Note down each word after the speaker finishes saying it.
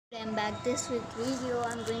I'm back this week video.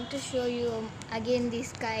 I'm going to show you again the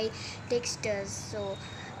sky textures. So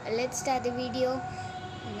let's start the video.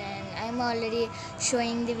 And then I'm already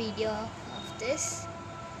showing the video of this.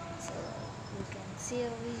 So you can see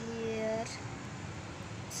over here.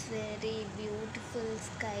 It's very beautiful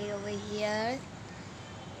sky over here.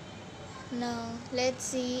 Now let's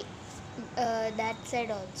see that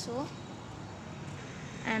side also.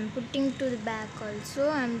 I'm putting to the back also.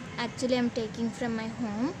 I'm taking from my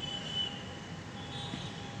home.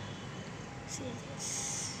 See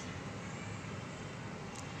this.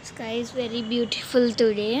 Sky is very beautiful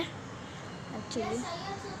today. Actually. Yes, I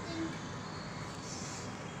also think.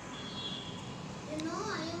 I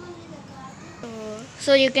am only the garden.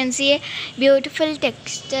 So you can see a beautiful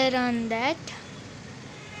texture on that.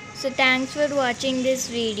 So thanks for watching this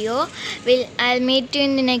video. I'll meet you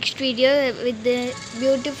in the next video with the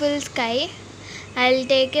beautiful sky. I'll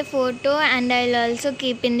take a photo and I'll also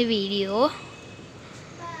keep in the video.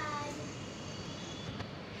 Bye.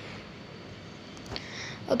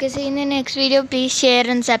 Okay, see you in the next video. Please share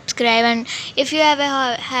and subscribe. And if you have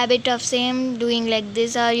a habit of same doing like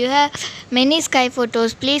this, or you have many sky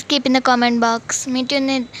photos, please keep in the comment box. Meet you in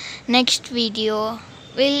the next video.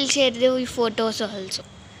 We'll share the photos also.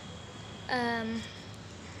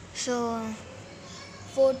 So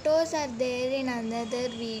photos are there in another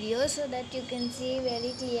video, so that you can see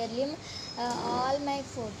very clearly all my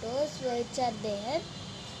photos which are there.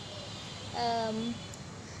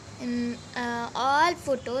 In all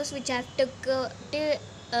photos which I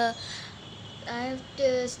have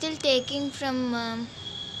still taking from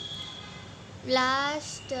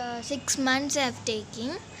last 6 months. I have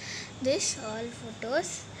taking this all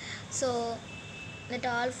photos. So that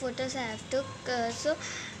all photos I have took. So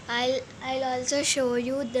I'll also show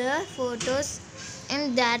you the photos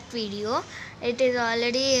in that video. It is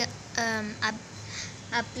already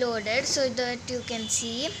uploaded so that you can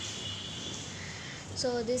see.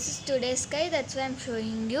 So this is today's sky, that's why I'm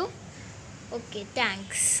showing you. Okay,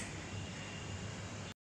 thanks.